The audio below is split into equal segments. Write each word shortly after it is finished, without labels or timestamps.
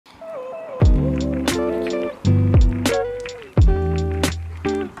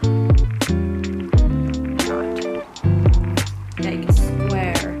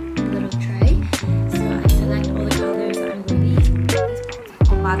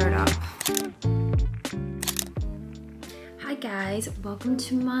battered up. Hi guys, welcome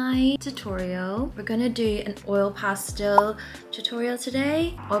to my tutorial. We're gonna do an oil pastel tutorial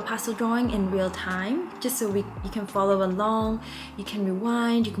today. Oil pastel drawing in real time, just so you can follow along, you can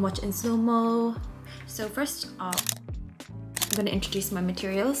rewind, you can watch in slow-mo. So first off, I'm gonna introduce my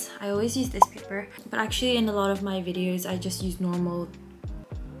materials. I always use this paper, but actually in a lot of my videos I just use normal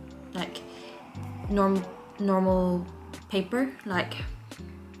paper, like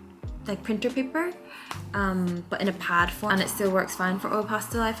printer paper, but in a pad form, and it still works fine for oil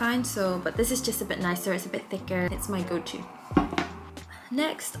pastel, I find. But this is just a bit nicer, it's a bit thicker, it's my go-to.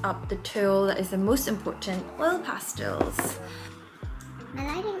 Next up, the tool that is the most important, oil pastels. My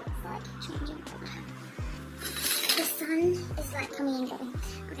lighting is like changing. The sun is like coming and going.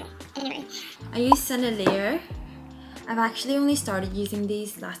 Okay, anyway. I use Layer. I've actually only started using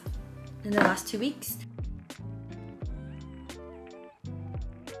these in the last 2 weeks.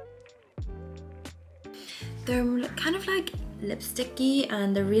 They're kind of like lipsticky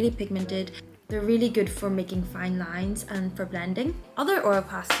and they're really pigmented. They're really good for making fine lines and for blending. Other oil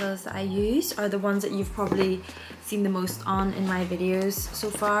pastels that I use are the ones that you've probably seen the most on in my videos so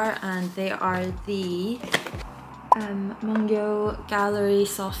far, and they are the Mungyo Gallery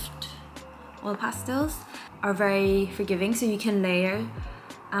Soft Oil Pastels. Are very forgiving, so you can layer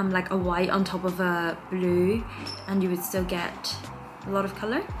like a white on top of a blue and you would still get a lot of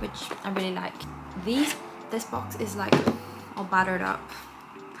color, which I really like. This box is like all battered up.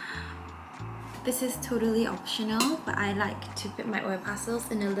 This is totally optional, but I like to put my oil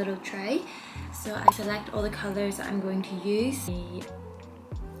pastels in a little tray. So I select all the colors that I'm going to use. I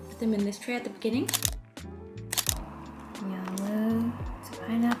put them in this tray at the beginning. Yellow, some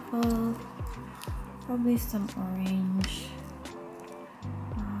pineapple, probably some orange.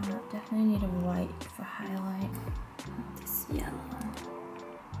 Definitely need a white for highlight. This yellow.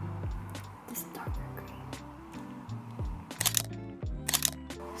 This darker green.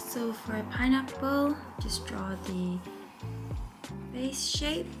 So for a pineapple, just draw the base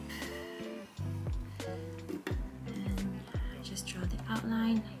shape. And just draw the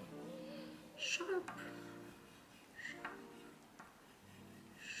outline. Sharp.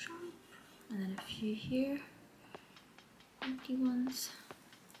 Sharp. And then a few here. Empty ones.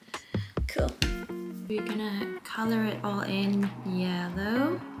 Cool. We're gonna color it all in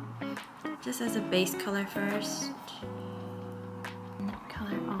yellow, just as a base color first. And then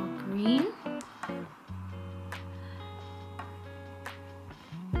color all green.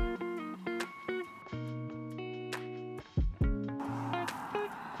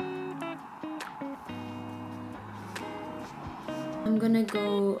 I'm gonna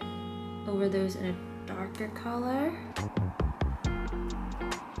go over those in a darker color.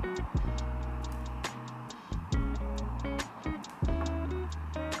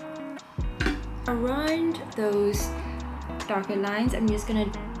 Around those darker lines, I'm just gonna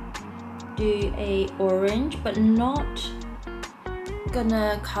do a orange, but not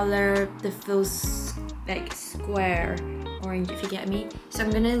gonna color the full like square orange, if you get me. So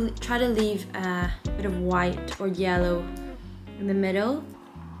I'm gonna try to leave a bit of white or yellow in the middle.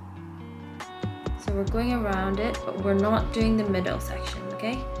 So we're going around it, but we're not doing the middle section,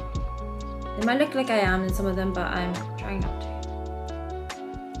 okay? It might look like I am in some of them, but I'm trying not to.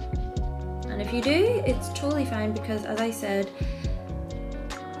 And if you do, it's totally fine, because as I said,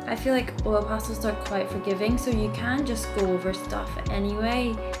 I feel like oil pastels are quite forgiving, so you can just go over stuff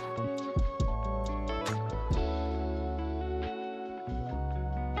anyway.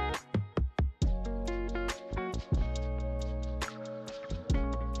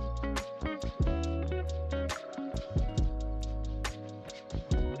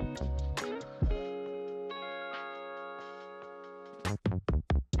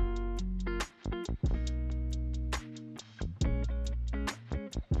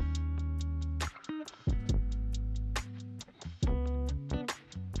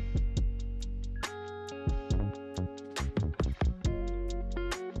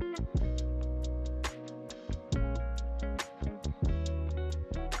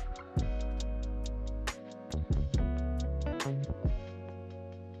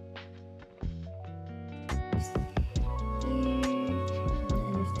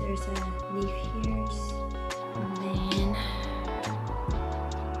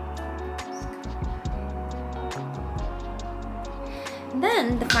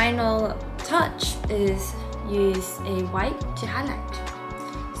 Then the final touch is use a white to highlight.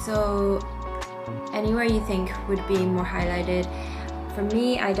 So anywhere you think would be more highlighted. For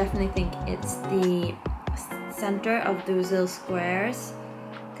me, I definitely think it's the center of those little squares,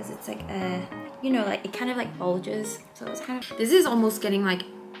 because it's like a, you know, like it kind of like bulges. So it's kind of, this is almost getting like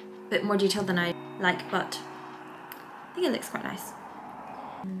bit more detailed than I like, but I think it looks quite nice.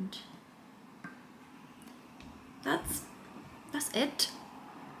 And that's it.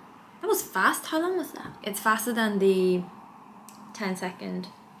 That was fast. How long was that? It's faster than the 10-second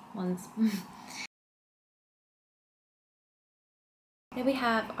ones. Here we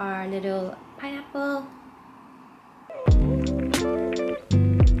have our little pineapple.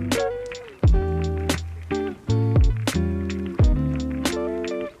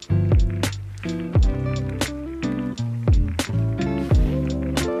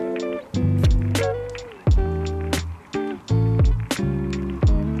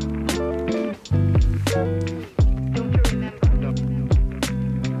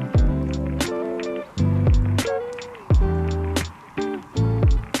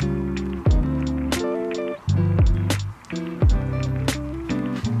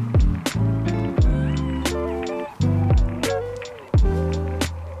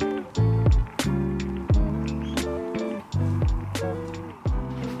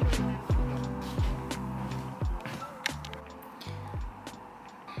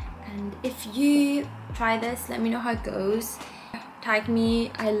 And if you try this, let me know how it goes. Tag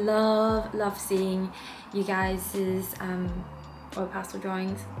me. I love seeing you guys' oil pastel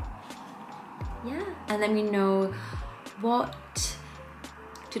drawings. Yeah, and let me know what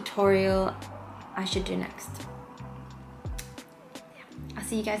tutorial I should do next. Yeah. I'll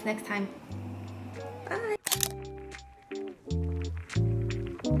see you guys next time. Bye.